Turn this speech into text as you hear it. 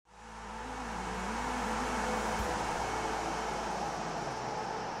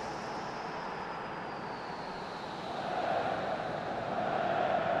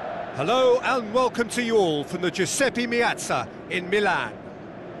Hello and welcome to you all from the Giuseppe Meazza in Milan.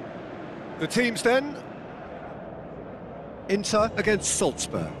 The teams then, Inter against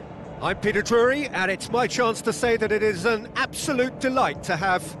Salzburg. I'm Peter Drury and it's my chance to say that it is an absolute delight to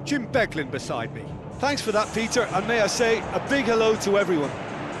have Jim Beglin beside me. Thanks for that, Peter, and may I say a big hello to everyone.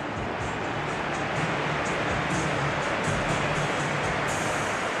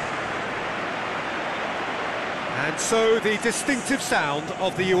 And so the distinctive sound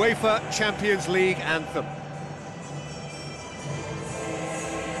of the UEFA Champions League anthem.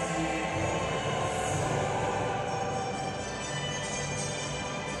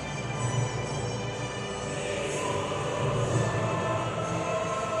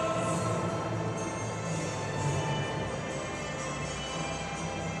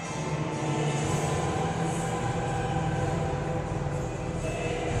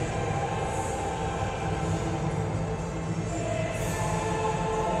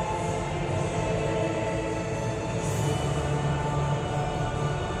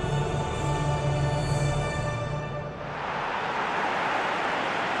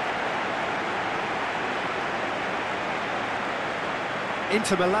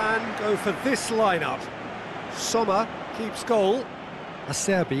 Inter Milan go for this lineup. Sommer keeps goal.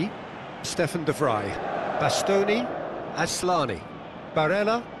 Acerbi, Stefan de Vrij. Bastoni, Aslani.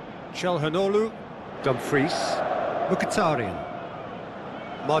 Barella, Calhanoglu, Dumfries,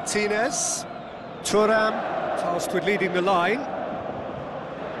 Mkhitaryan. Martinez, Thuram, tasked with leading the line.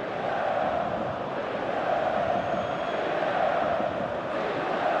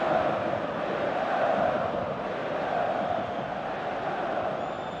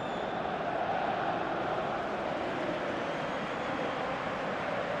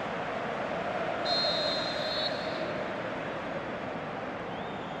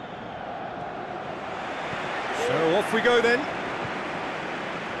 So off we go then.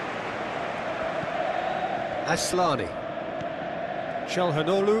 Aslani.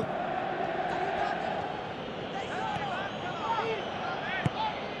 Calhanoglu.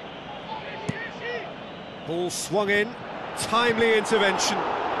 Ball swung in. Timely intervention.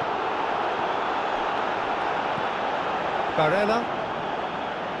 Barella.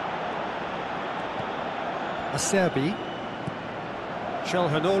 Acerbi.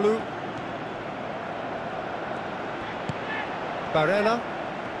 Calhanoglu. Barella.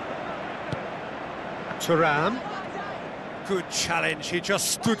 Thuram. Good challenge, he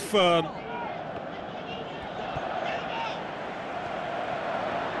just stood firm.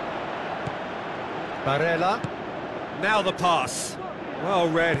 Barella. Now the pass. Well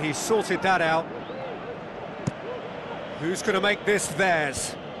read, he sorted that out. Who's going to make this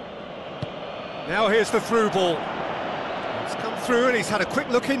theirs? Now here's the through ball. It's come through and he's had a quick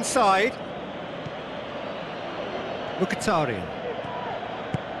look inside. Mkhitaryan.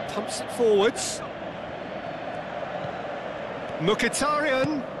 Pumps it forwards.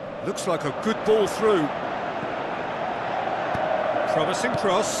 Mkhitaryan. Looks like a good ball through. Promising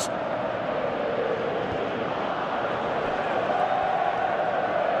cross.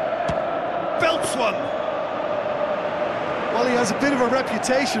 Belts one. Well, he has a bit of a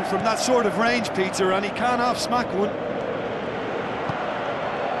reputation from that sort of range, Peter, and he can half-smack one.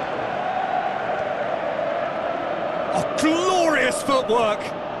 Oh, glorious footwork!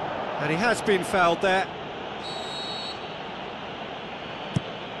 And he has been fouled there.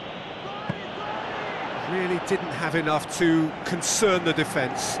 Really didn't have enough to concern the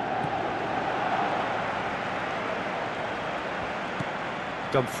defence.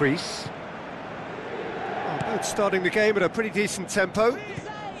 Dumfries. Oh, both starting the game at a pretty decent tempo.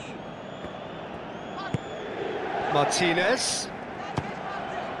 Martinez.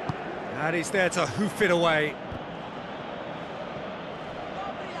 And he's there to hoof it away.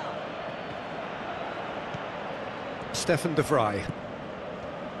 Stefan de Vrij.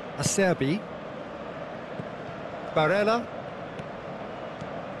 Acerbi. Barella.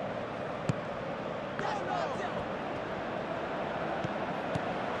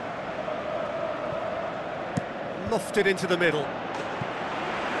 Lofted into the middle.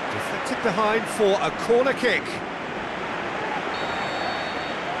 Deflected behind for a corner kick.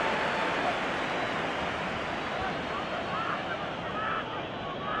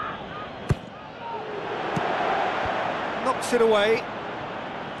 Knocks it away.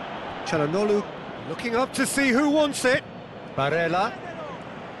 Calhanoglu looking up to see who wants it. Barella.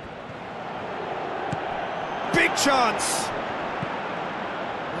 Big chance.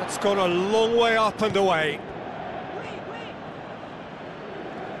 That's gone a long way up and away.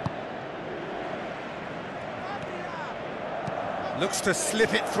 Looks to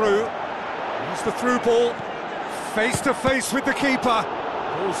slip it through. Here's the through ball. Face to face with the keeper.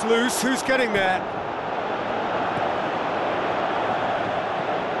 Ball's loose, who's getting there?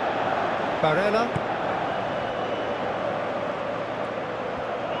 Barella.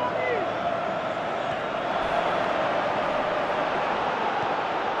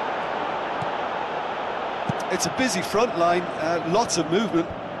 It's a busy front line, lots of movement.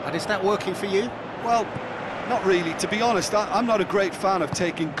 And is that working for you? Well, not really. To be honest, I'm not a great fan of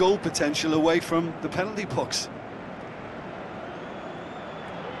taking goal potential away from the penalty box.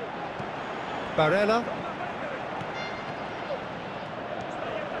 Barella.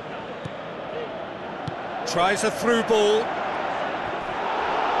 Tries a through ball.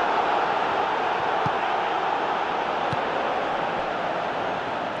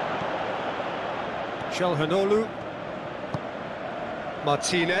 Çalhanoğlu.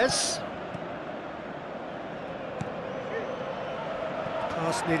 Martinez.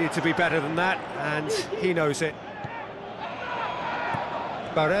 Pass needed to be better than that, and he knows it.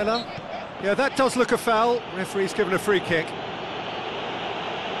 Barella. Yeah, that does look a foul. Referee's given a free kick.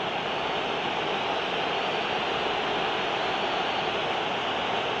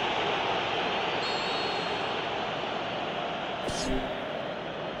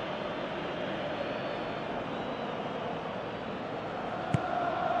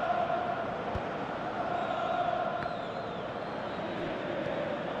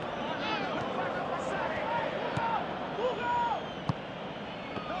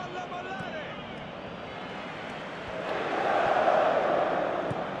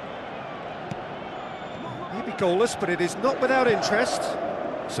 Maybe goalless, but it is not without interest.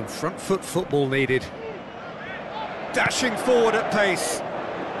 Some front foot football needed. Dashing forward at pace.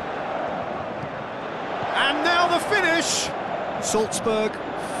 And now the finish! Salzburg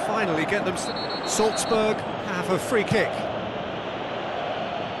finally get them... Salzburg have a free kick.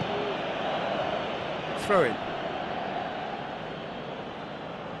 Throw in.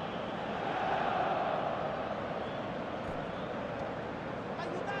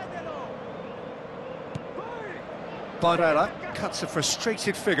 Barella cuts a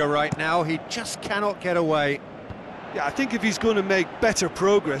frustrated figure right now. He just cannot get away. Yeah, I think if he's going to make better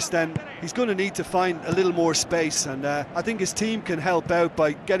progress, then he's going to need to find a little more space, and I think his team can help out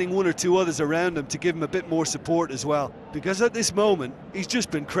by getting one or two others around him to give him a bit more support as well. Because at this moment, he's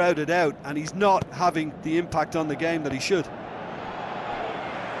just been crowded out, and he's not having the impact on the game that he should.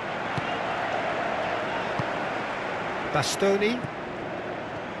 Bastoni.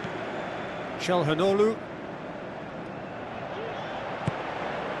 Çalhanoğlu.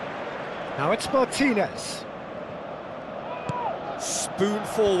 Now it's Martinez. Spoon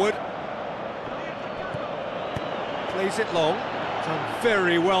forward. Plays it long. Done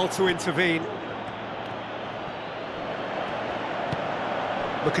very well to intervene.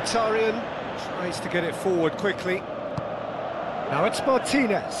 Mkhitaryan tries to get it forward quickly. Now it's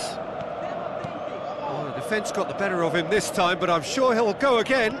Martinez. Oh, the defence got the better of him this time, but I'm sure he'll go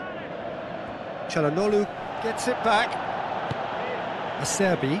again. Çalhanoğlu gets it back.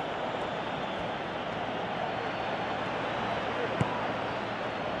 Acerbi.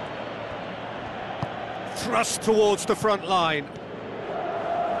 Thrust towards the front line.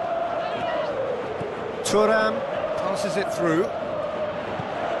 Thuram passes it through.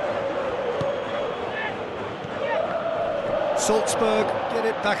 Salzburg get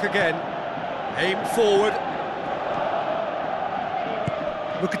it back again. Aim forward.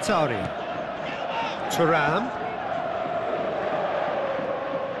 Mkhitaryan. Thuram.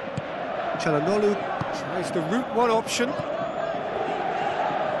 Çalhanoğlu tries the route one option.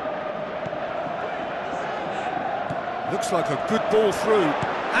 Looks like a good ball through.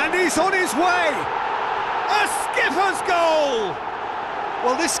 And he's on his way! A skipper's goal!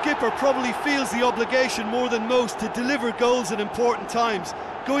 Well, this skipper probably feels the obligation more than most to deliver goals at important times.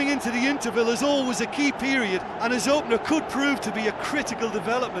 Going into the interval is always a key period, and his opener could prove to be a critical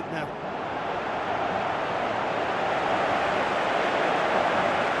development now.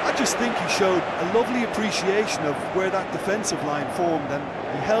 I just think he showed a lovely appreciation of where that defensive line formed, and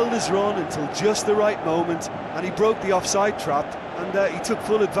he held his run until just the right moment, and he broke the offside trap, and he took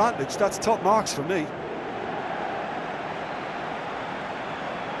full advantage. That's top marks for me.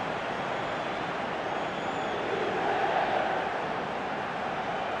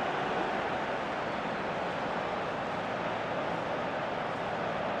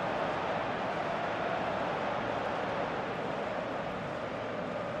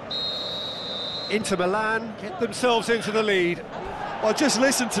 Inter Milan get themselves into the lead. Well, just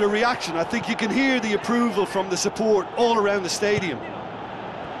listen to the reaction. I think you can hear the approval from the support all around the stadium.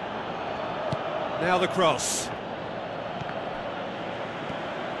 Now the cross.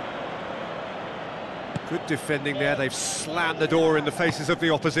 Good defending there, they've slammed the door in the faces of the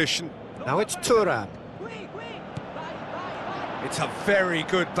opposition. Now it's Thuram. It's a very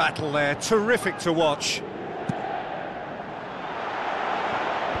good battle there, terrific to watch.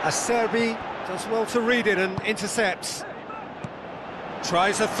 Acerbi does well to read it and intercepts.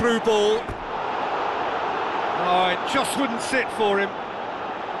 Tries a through ball. Oh, it just wouldn't sit for him.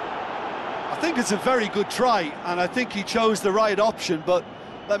 I think it's a very good try, and I think he chose the right option, but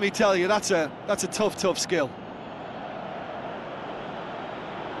let me tell you, that's a tough skill.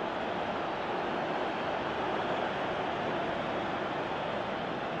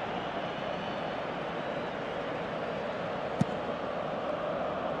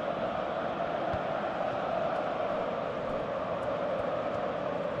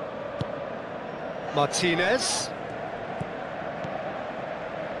 Martinez.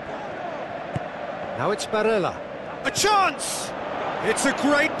 Now it's Barella. A chance! It's a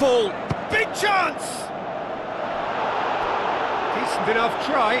great ball. Big chance! Decent enough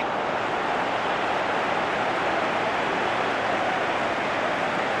try.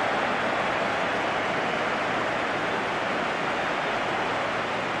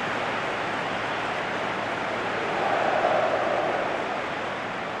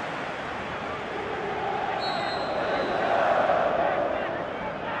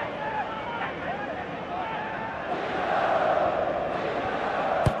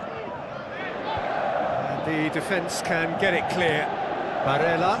 The defence can get it clear.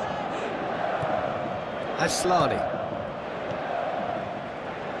 Barella. Aslani.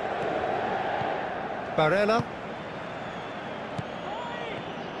 Barella.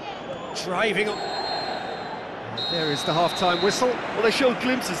 Driving on. There is the half-time whistle. Well, they showed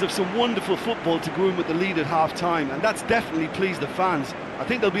glimpses of some wonderful football to go in with the lead at half-time, and that's definitely pleased the fans. I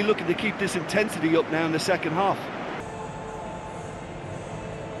think they'll be looking to keep this intensity up now in the second half.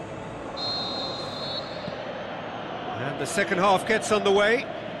 And the second half gets underway.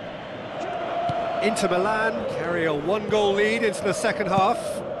 Inter Milan carry a one-goal lead into the second half.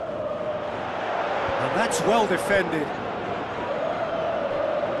 And that's well defended.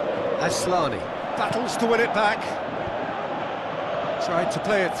 Aslani battles to win it back. Tried to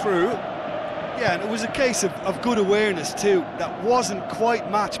play it through. Yeah, and it was a case of good awareness too. That wasn't quite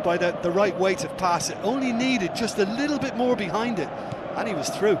matched by the right weight of pass. It only needed just a little bit more behind it, and he was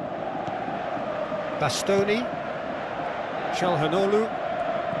through. Bastoni. Çalhanoğlu.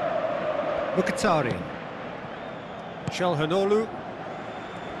 Mkhitaryan. Çalhanoğlu.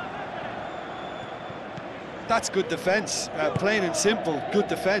 That's good defence, plain and simple, good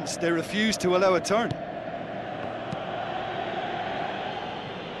defence. They refused to allow a turn.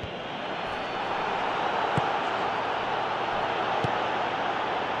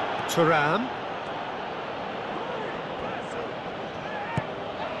 Thuram.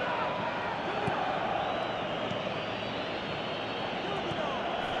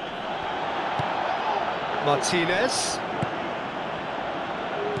 Martinez.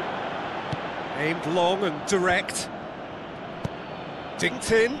 Aimed long and direct.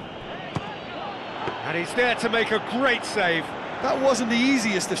 Dinked in. And he's there to make a great save. That wasn't the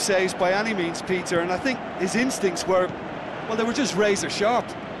easiest of saves by any means, Peter, and I think his instincts were, well, they were just razor sharp.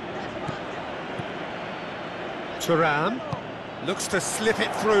 Thuram looks to slip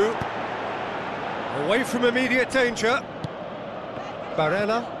it through. Away from immediate danger.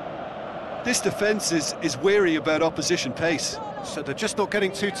 Barella. This defence is wary about opposition pace. So they're just not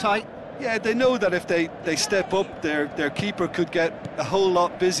getting too tight. Yeah, they know that if they step up, their keeper could get a whole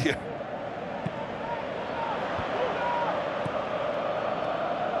lot busier.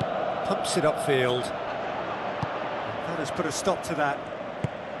 Pumps it upfield. That has put a stop to that.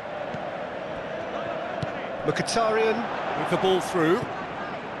 Mkhitaryan with the ball through.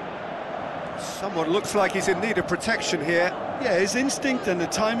 Someone looks like he's in need of protection here. Yeah, his instinct and the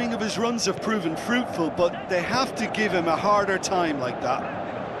timing of his runs have proven fruitful, but they have to give him a harder time like that.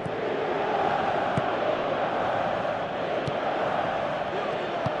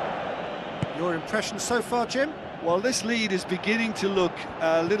 Your impression so far, Jim? Well, this lead is beginning to look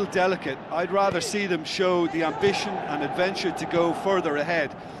a little delicate. I'd rather see them show the ambition and adventure to go further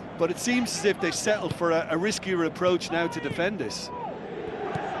ahead, but it seems as if they've settled for a riskier approach now to defend this.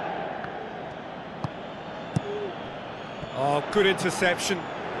 Oh, good interception.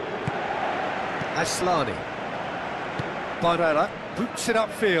 Aslani. Barella boots it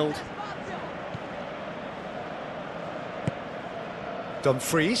upfield.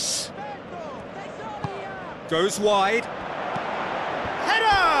 Dumfries. Goes wide.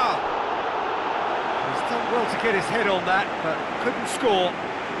 Header! He's done well to get his head on that, but couldn't score.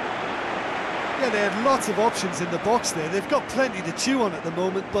 Yeah, they had lots of options in the box there. They've got plenty to chew on at the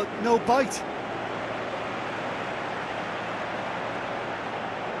moment, but no bite.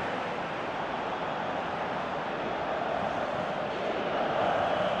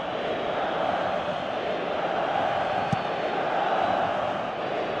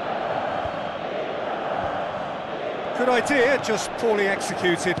 Good idea, just poorly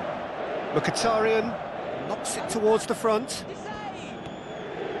executed. Mkhitaryan knocks it towards the front.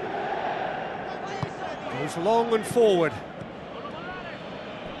 Goes long and forward.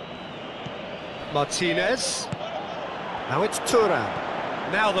 Martinez. Now it's Thuram.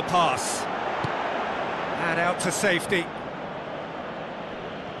 Now the pass. And out to safety.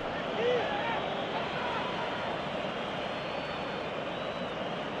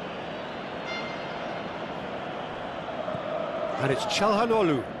 And it's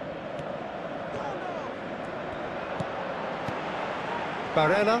Çalhanoğlu.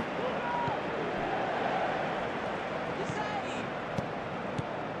 Barella.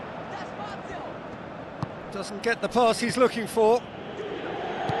 Doesn't get the pass he's looking for.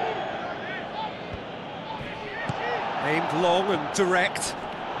 Aimed long and direct.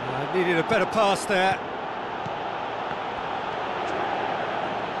 Needed a better pass there.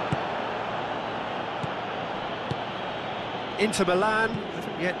 Inter Milan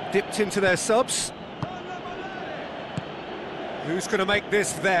haven't yet dipped into their subs. Who's going to make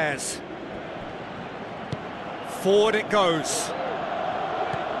this theirs? Forward it goes.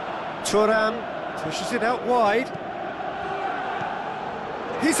 Thuram pushes it out wide.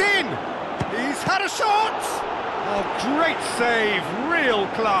 He's in! He's had a shot! Oh, great save, real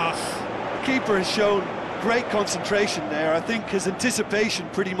class. The keeper has shown great concentration there. I think his anticipation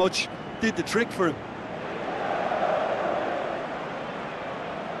pretty much did the trick for him.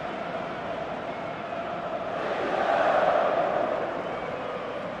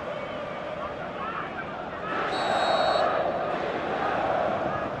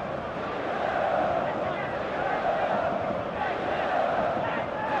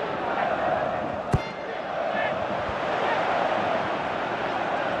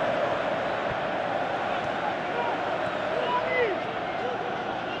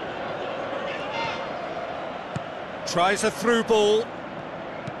 Tries a through ball,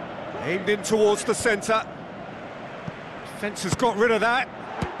 aimed in towards the centre. Defence has got rid of that.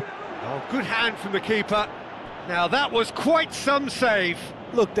 Oh, good hand from the keeper. Now that was quite some save.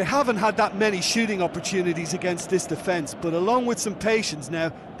 Look, they haven't had that many shooting opportunities against this defence, but along with some patience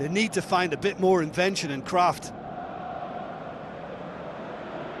now, they need to find a bit more invention and craft.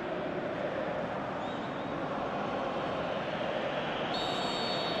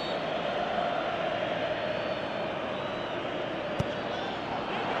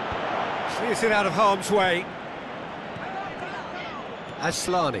 Clears it out of harm's way.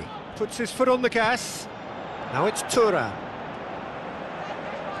 Aslani puts his foot on the gas. Now it's Thuram.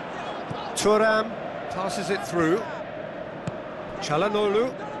 Thuram passes it through.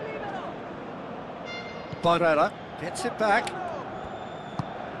 Çalhanoğlu. Barella gets it back.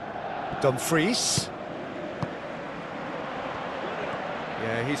 Dumfries.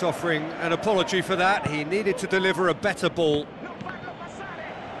 Yeah, he's offering an apology for that. He needed to deliver a better ball.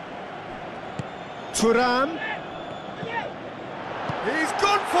 Thuram. He's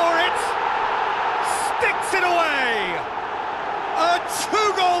gone for it! Sticks it away! A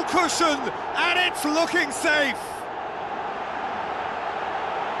two-goal cushion, and it's looking safe!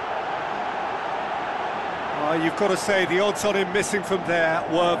 Oh, you've got to say, the odds on him missing from there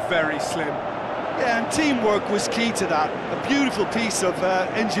were very slim. Yeah, and teamwork was key to that. A beautiful piece of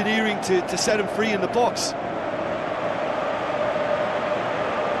engineering to set him free in the box.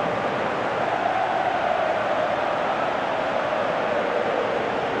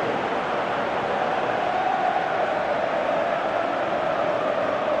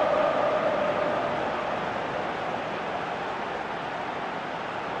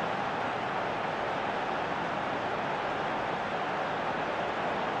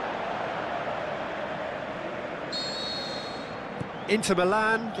 Inter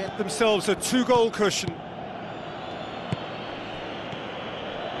Milan get themselves a two-goal cushion.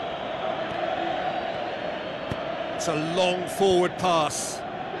 It's a long forward pass.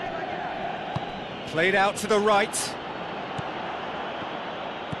 Played out to the right.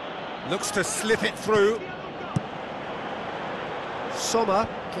 Looks to slip it through. Sommer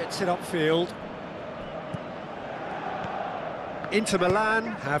gets it upfield. Inter Milan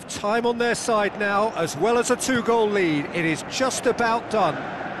have time on their side now, as well as a two-goal lead. It is just about done.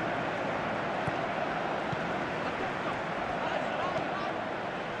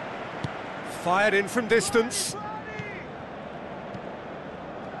 Fired in from distance.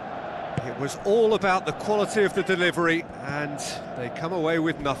 It was all about the quality of the delivery, and they come away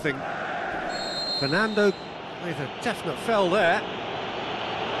with nothing. Fernando with a definite foul there.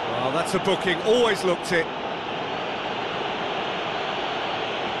 Well, that's a booking, always looked it.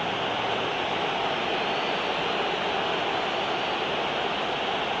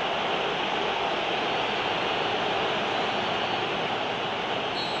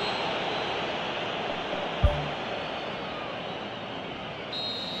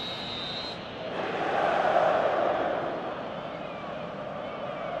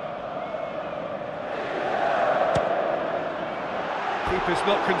 Keeper's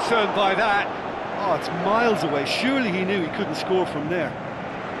not concerned by that. Oh, it's miles away. Surely he knew he couldn't score from there.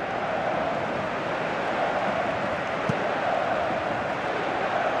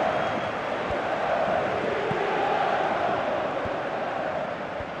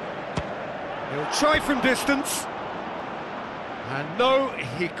 He'll try from distance. And no,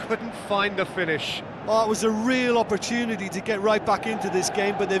 he couldn't find the finish. Oh, it was a real opportunity to get right back into this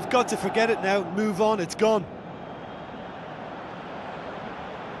game, but they've got to forget it now, move on, it's gone.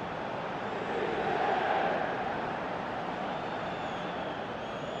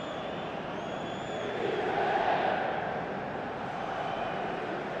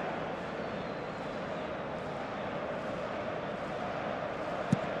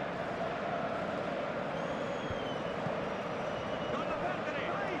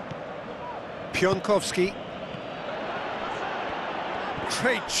 Pionkowski.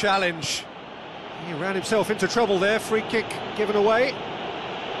 Great challenge. He ran himself into trouble there. Free kick given away.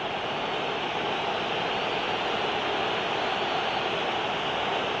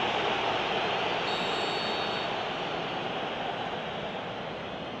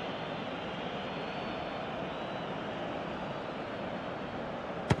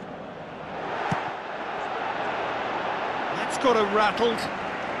 That's got him rattled.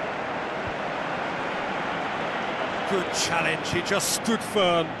 Good challenge, he just stood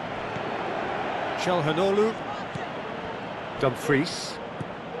firm. Çalhanoğlu. Dumfries.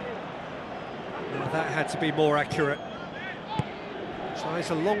 Well, that had to be more accurate.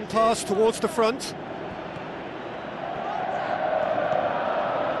 Tries a long pass towards the front.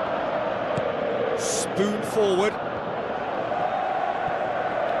 Spoon forward.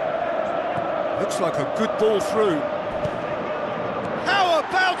 Looks like a good ball through. How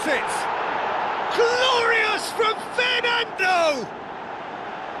about it? Glorious from Fernando!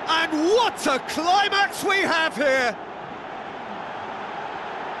 And what a climax we have here!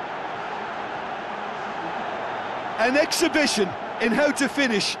 An exhibition in how to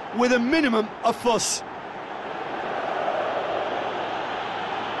finish with a minimum of fuss.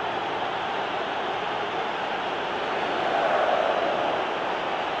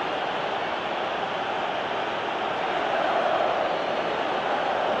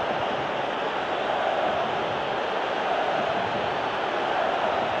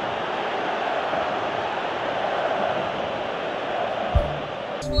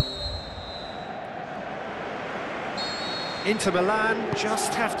 Inter Milan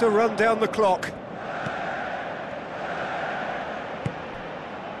just have to run down the clock.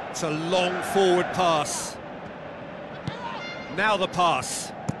 It's a long forward pass. Now the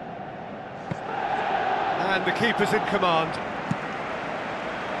pass. And the keeper's in command.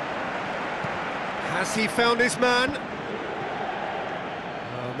 Has he found his man?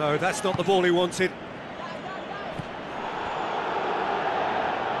 Oh no, that's not the ball he wanted.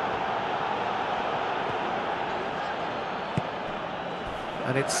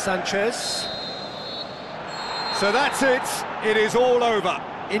 And it's Sanchez. So that's it. It is all over.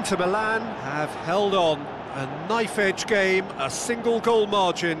 Inter Milan have held on. A knife-edge game, a single goal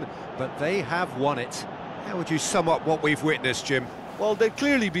margin, but they have won it. How would you sum up what we've witnessed, Jim? Well, they'd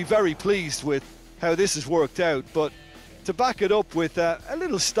clearly be very pleased with how this has worked out, but to back it up with a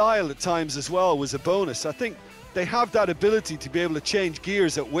little style at times as well was a bonus. I think they have that ability to be able to change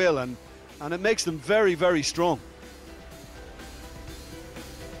gears at will, and it makes them very, very strong.